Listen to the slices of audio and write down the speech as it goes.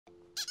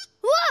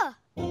Whoa!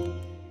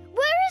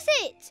 Where is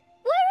it?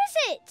 Where is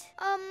it?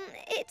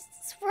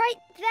 It's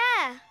right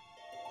there.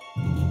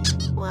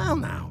 Well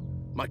now,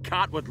 my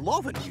cat would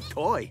love a new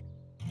toy.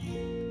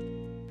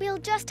 We'll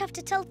just have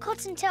to tell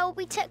Cottontail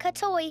we took her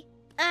toy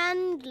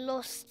and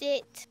lost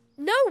it.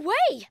 No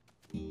way!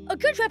 A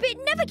good rabbit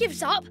never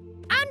gives up,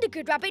 and a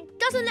good rabbit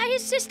doesn't let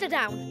his sister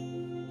down.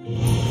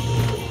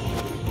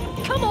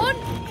 Come on,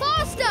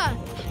 faster!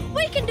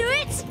 We can do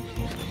it!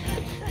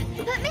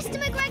 But Mr.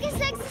 McGregor's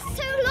legs are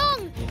so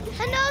long,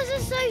 and ours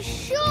are so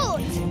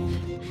short.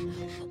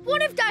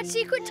 One of Dad's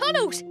secret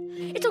tunnels.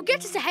 It'll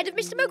get us ahead of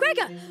Mr.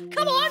 McGregor.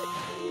 Come on!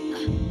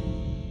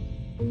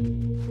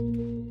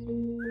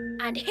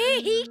 And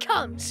here he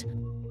comes.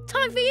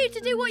 Time for you to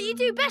do what you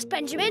do best,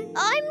 Benjamin.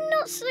 I'm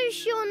not so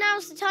sure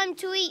now's the time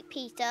to eat,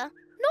 Peter.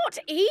 Not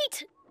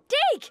eat,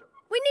 dig.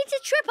 We need to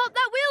trip up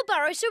that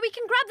wheelbarrow so we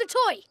can grab the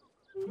toy.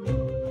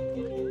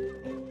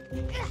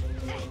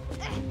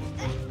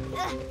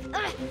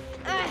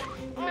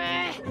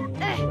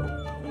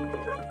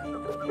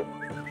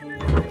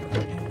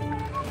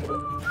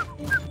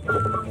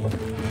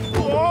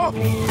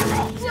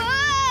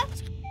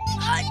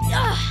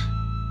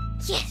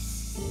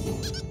 Yes!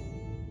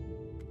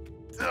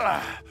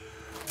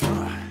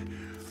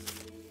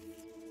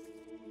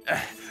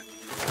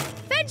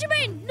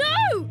 Benjamin,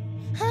 no!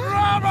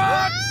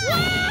 Robert!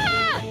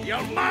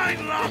 You're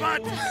mine,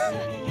 Robert!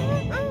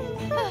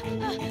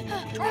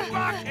 Come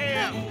back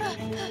here!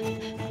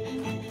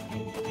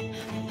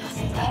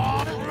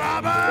 Stop,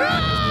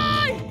 Robert!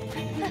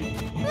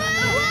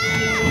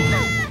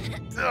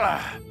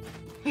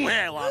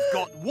 Well, I've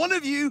got one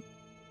of you.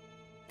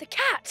 The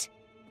cat.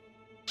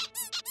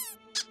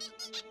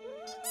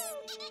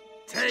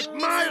 Take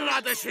my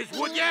radishes,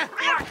 would you?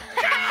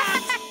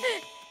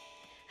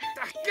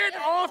 Get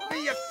off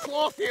me, you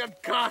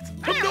cloth-eared cat!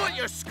 I'm not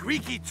your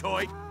squeaky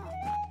toy.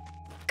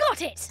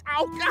 Got it!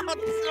 Oh,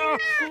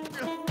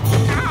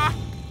 God!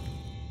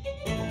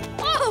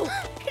 Oh,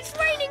 it's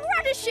raining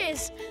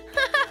radishes!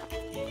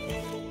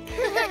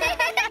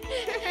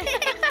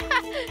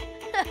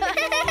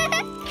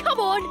 Come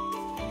on!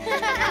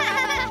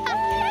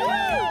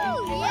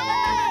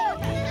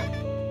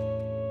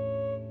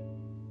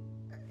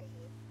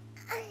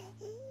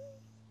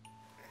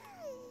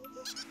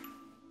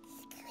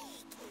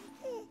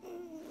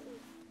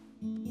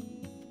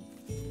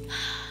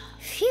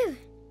 Phew!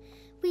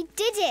 We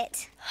did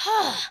it!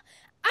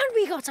 And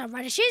we got our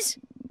radishes.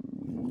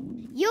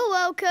 You're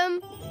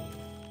welcome.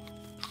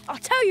 I'll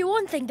tell you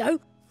one thing, though.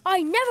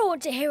 I never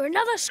want to hear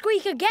another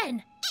squeak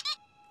again.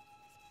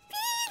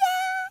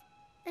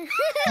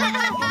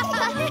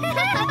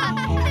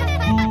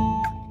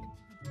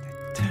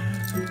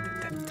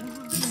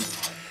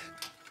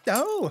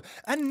 Oh,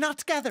 a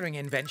nut-gathering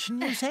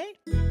invention, you say?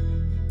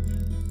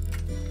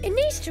 It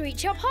needs to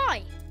reach up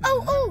high.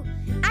 Oh,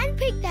 and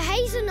pick the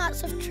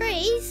hazelnuts off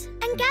trees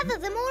and gather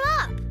them all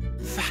up.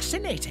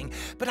 Fascinating,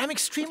 but I'm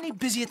extremely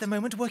busy at the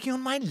moment working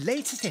on my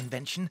latest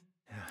invention.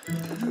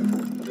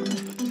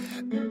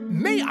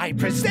 May I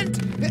present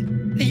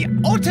the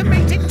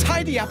automated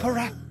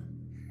tidy-upper?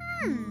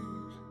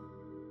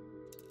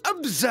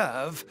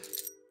 Observe.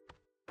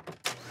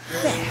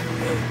 There.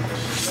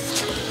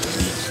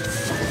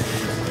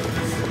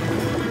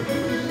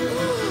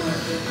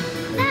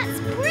 That's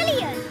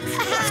brilliant!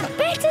 It's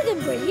better than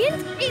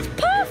brilliant. It's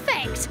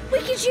perfect. We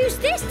could use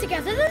this to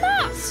gather the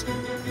nuts.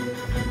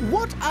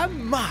 What a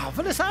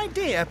marvellous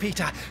idea,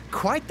 Peter.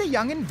 Quite the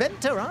young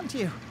inventor, aren't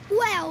you?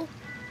 Well,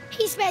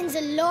 he spends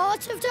a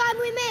lot of time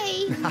with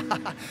me.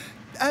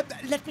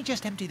 Let me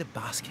just empty the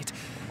basket.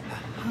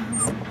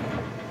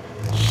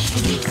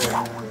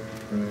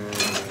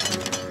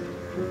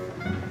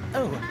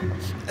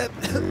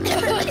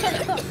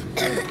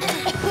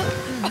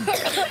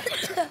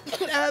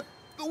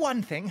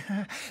 One thing.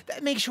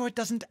 Make sure it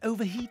doesn't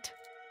overheat.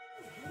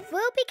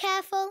 We'll be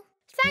careful.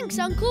 Thanks,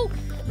 Uncle.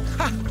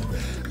 Ha!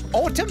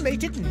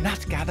 Automated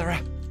nut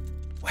gatherer.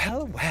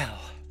 Well, well.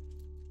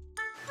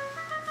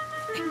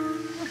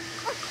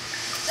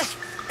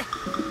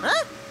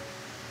 Huh?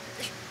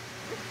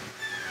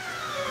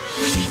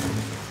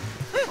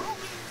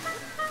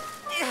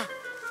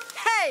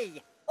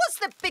 Hey! What's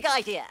the big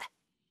idea?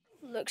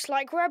 Looks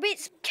like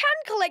rabbits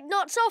can collect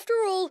nuts after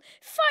all.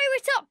 Fire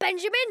it up,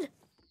 Benjamin.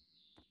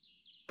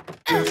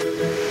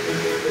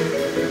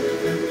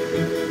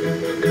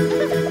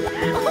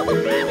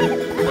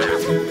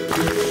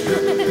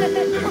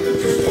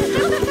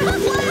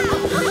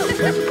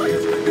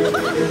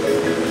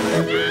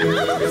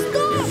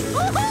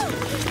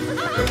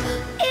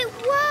 It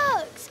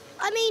works!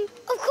 I mean,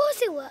 of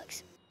course it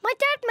works. My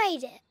dad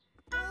made it.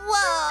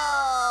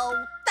 Whoa!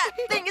 That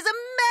thing is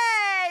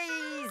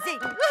amazing!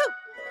 Woo!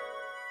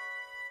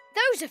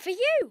 Those are for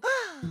you.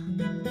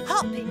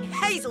 Hopping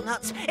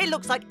hazelnuts. It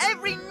looks like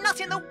every nut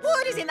in the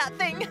wood is in that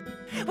thing.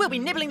 We'll be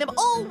nibbling them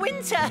all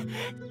winter.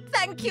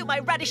 Thank you, my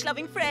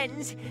radish-loving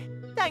friends.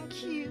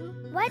 Thank you.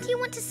 Where do you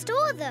want to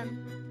store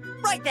them?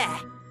 Right there.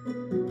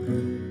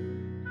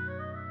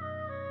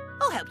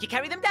 I'll help you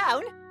carry them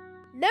down.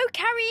 No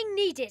carrying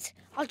needed.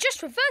 I'll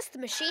just reverse the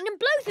machine and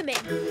blow them in.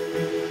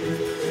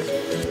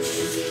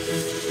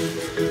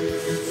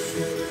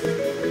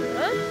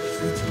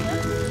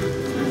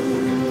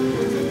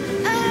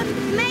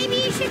 Maybe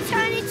you should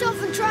turn it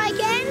off and try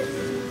again?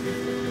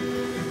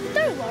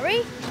 Don't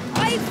worry.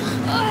 I've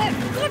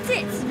got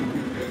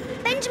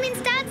it.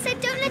 Benjamin's dad said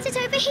don't let it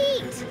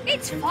overheat.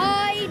 It's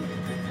fine.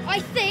 I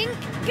think.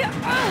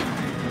 Oh.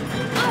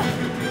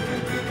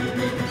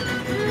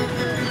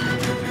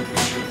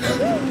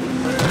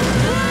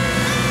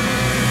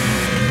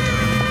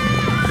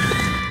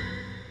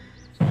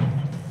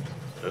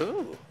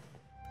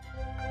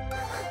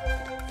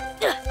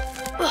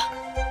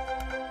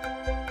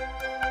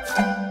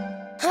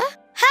 Huh?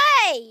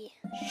 Hey!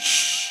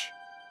 Shh!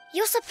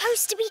 You're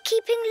supposed to be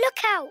keeping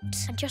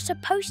lookout. And you're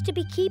supposed to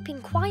be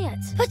keeping quiet.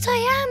 But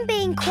I am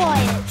being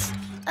quiet.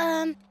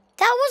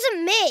 That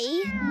wasn't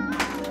me.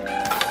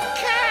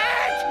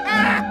 Cat!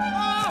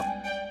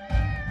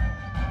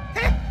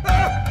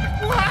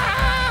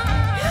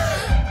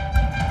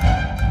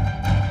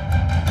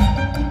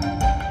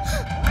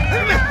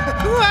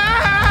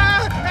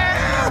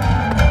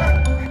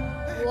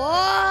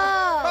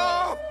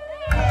 Whoa!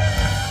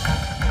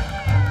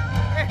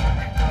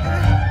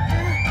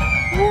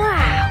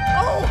 Wow.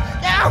 Oh,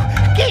 now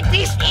get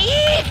this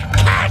here,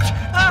 cat!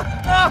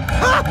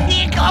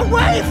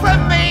 Away from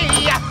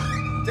me!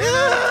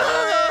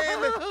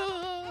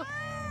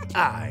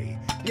 Aye,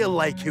 you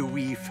like a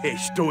wee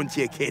fish, don't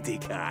you, kitty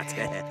cat?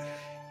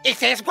 If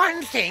there's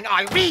one thing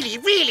I really,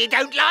 really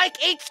don't like,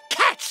 it's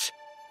cats!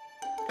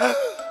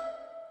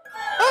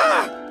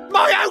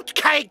 My oat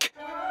cake!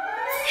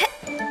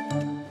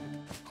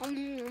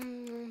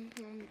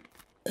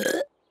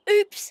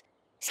 Oops.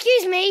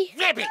 Excuse me.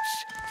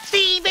 Rabbits!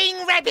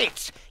 Thieving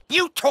rabbits!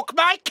 You took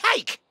my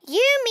cake!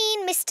 You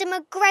mean Mr.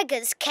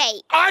 McGregor's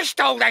cake? I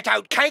stole that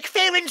oat cake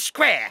fair and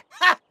square.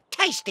 Ha!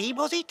 Tasty,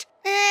 was it?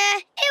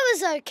 It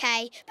was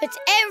okay, but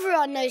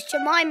everyone knows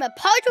Jemima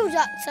Puddle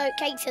Duck's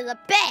oatcakes are the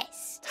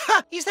best.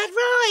 Ha! Is that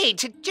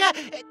right?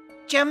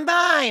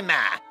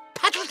 Jemima.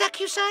 Puddle duck,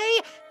 you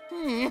say?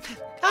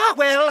 Ah,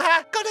 well,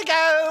 gotta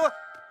go.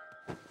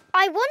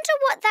 I wonder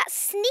what that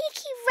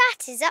sneaky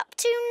rat is up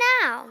to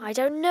now. I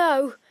don't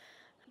know.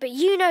 But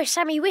you know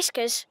Sammy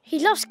Whiskers. He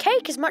loves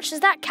cake as much as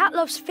that cat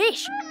loves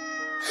fish.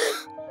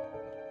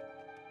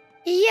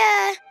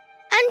 Yeah,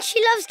 and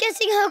she loves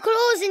getting her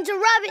claws into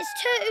rabbits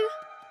too.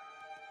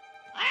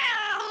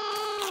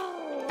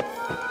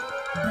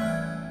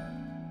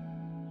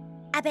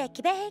 I bake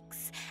your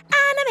bakes, and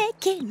I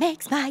make it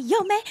makes my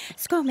yummy,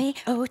 scrummy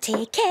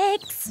oaty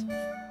cakes.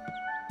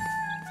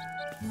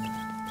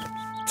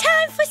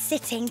 Time for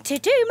sitting to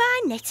do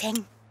my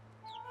knitting.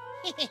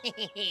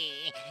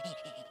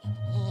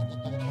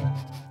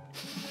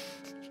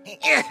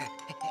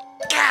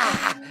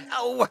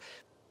 Oh.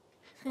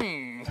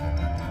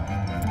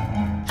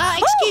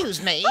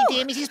 Excuse me,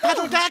 dear Mrs.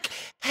 Puddle Duck,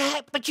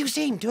 but you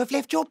seem to have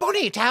left your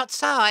bonnet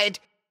outside.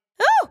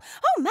 Oh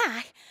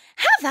my,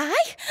 have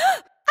I?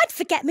 I'd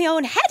forget my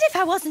own head if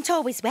I wasn't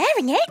always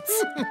wearing it.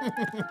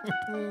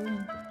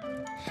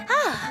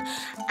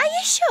 Are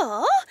you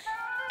sure?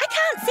 I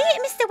can't see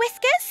it, Mr.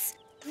 Whiskers.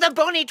 The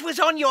bonnet was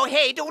on your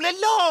head all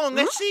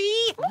along,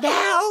 see?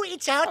 Now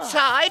it's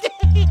outside.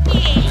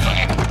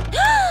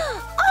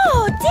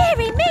 Oh,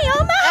 dearie me,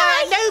 oh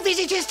my! No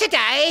visitors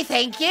today,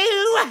 thank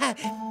you.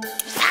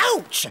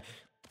 Ouch!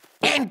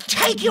 And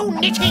take your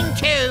knitting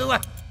too.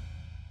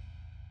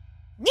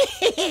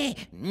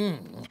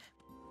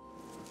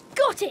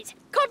 Got it!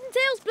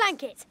 Cottontail's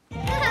blanket.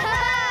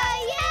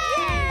 Yeah!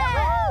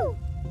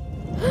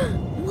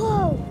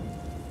 Whoa!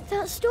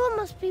 That storm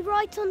must be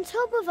right on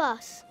top of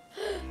us.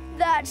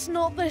 That's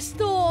not the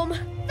storm.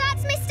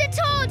 That's Mr.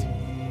 Todd!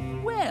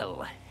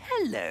 Well,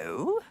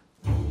 hello.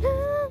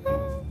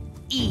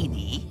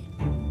 Eeny,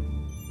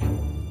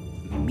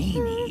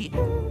 meeny,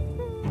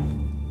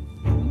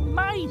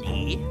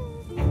 miny.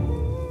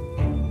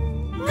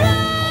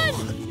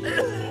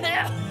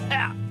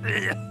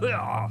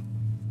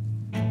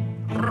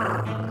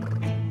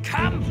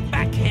 Come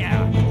back here.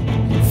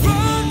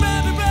 Run,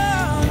 rabbit,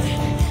 run.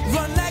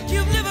 Run like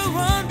you've never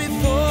run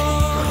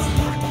before.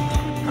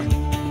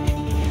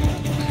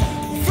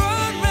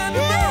 Run,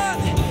 rabbit, run.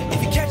 If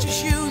you catch a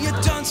shoe,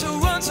 you're done, so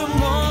run some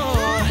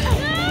more.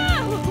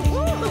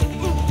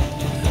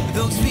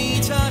 Those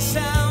feet are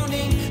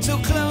sounding so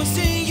close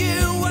to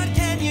you. What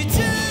can you do?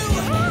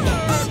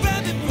 But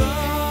rabbit,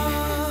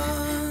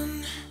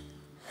 run.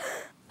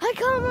 I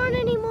can't run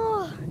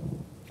anymore.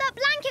 That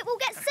blanket will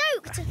get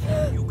soaked.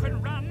 You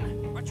can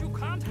run, but you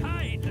can't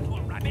hide,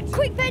 little rabbit.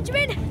 Quick,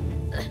 Benjamin!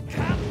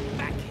 Come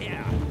back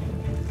here.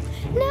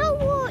 Now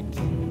what?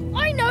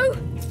 I know!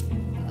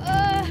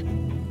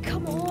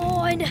 Come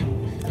on!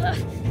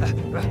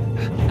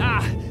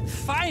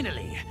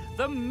 Finally,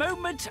 the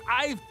moment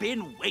I've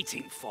been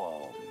waiting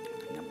for.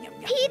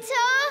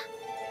 Peter!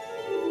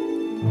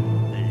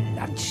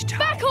 Lunchtime.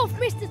 Back off,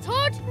 Mr.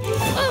 Todd!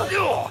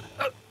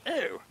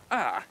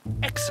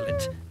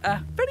 Excellent.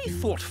 Very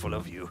thoughtful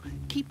of you.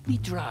 Keep me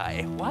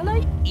dry while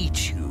I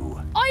eat you.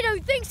 I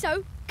don't think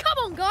so. Come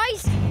Come on,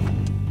 guys.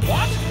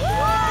 What?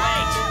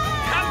 Wait!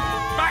 Come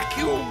back,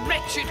 you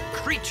wretched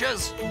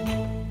creatures!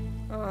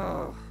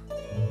 Oh.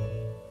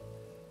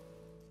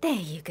 There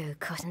you go,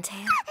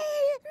 Cottontail. My baby!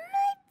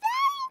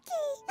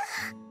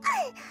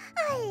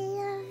 I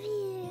love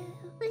you.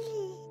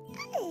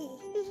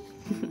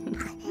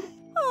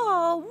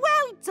 Oh,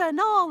 well done,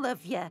 all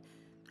of you.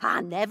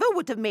 I never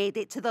would have made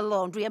it to the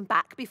laundry and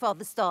back before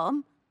the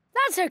storm.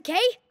 That's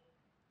okay.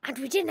 And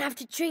we didn't have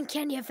to drink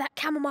any of that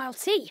chamomile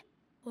tea.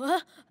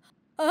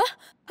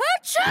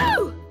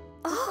 Achoo!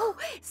 Oh,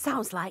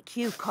 sounds like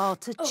you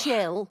caught a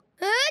chill.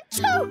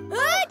 Achoo!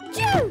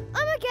 Achoo!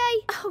 I'm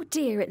okay. Oh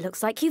dear, it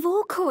looks like you've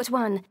all caught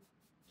one.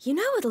 You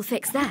know what'll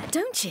fix that,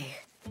 don't you?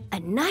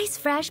 A nice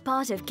fresh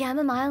pot of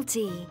chamomile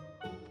tea.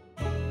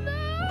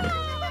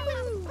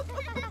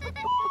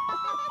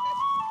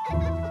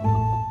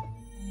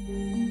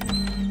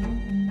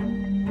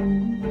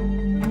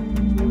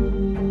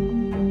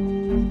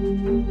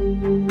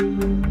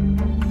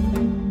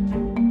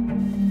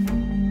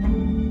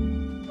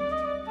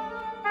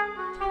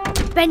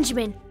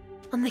 Benjamin,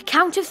 on the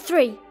count of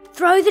 3,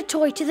 throw the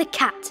toy to the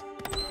cat.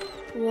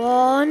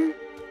 1,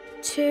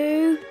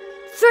 2,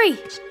 3.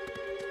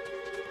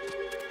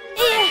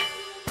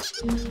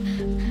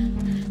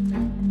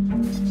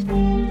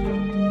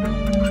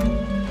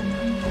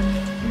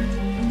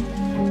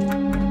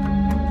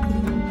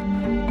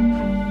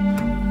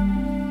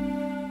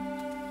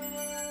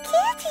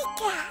 Kitty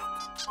cat.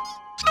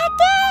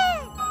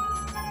 Again.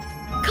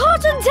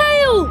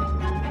 Cottontail!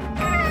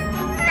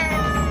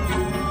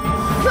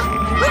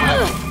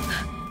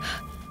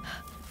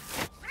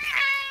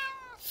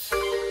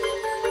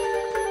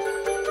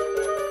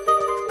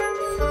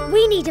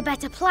 We need a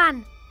better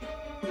plan.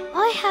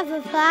 I have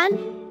a plan.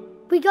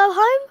 We go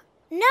home?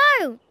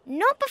 No,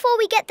 not before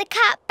we get the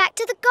cat back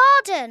to the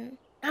garden.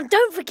 And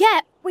don't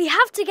forget, we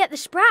have to get the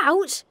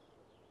sprout.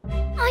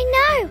 I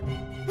know.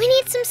 We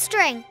need some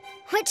string,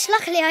 which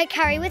luckily I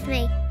carry with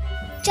me,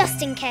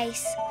 just in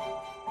case.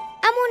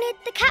 And we'll need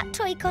the cat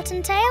toy,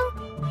 Cottontail.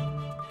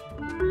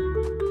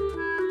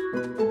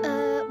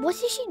 What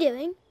is she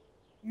doing?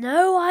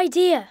 No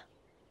idea.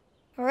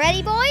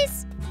 Ready,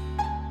 boys?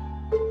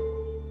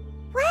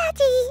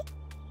 Ready.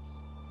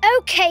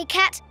 OK,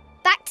 Cat.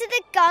 Back to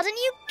the garden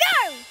you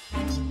go!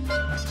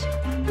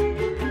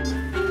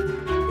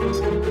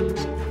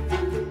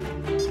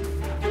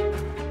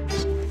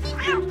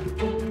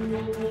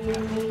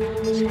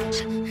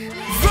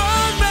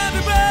 Run,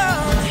 rabbit,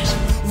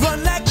 run! Run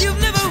like you've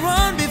never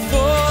run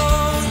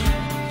before.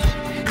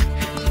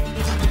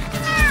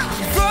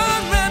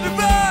 Run, rabbit,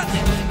 run!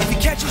 If he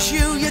catches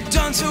you, you're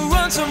done, so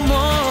run some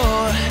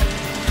more.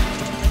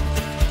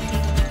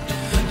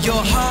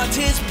 Your heart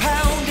is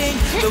pounding,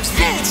 those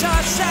feet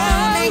are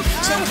sounding,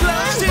 so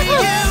close to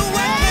you,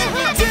 what can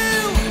you do?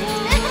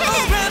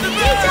 Oh, rabbit,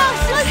 run!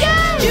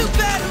 You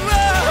better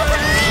run!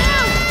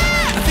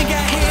 I think I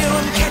hear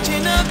them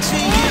catching up to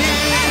you.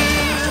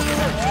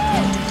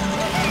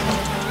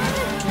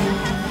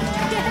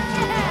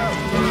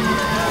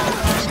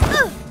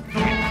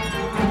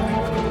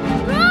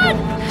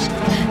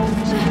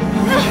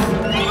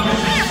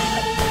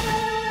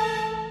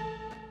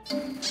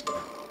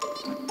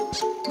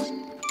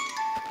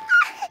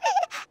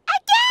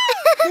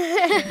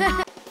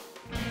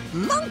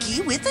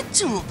 Monkey with a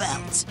tool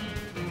belt.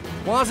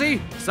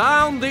 Quasi,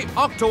 sound the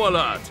Octo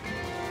alert.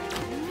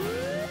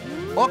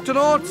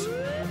 Octonauts,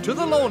 to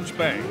the launch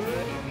bay.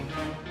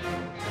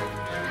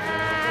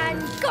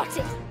 And got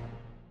it.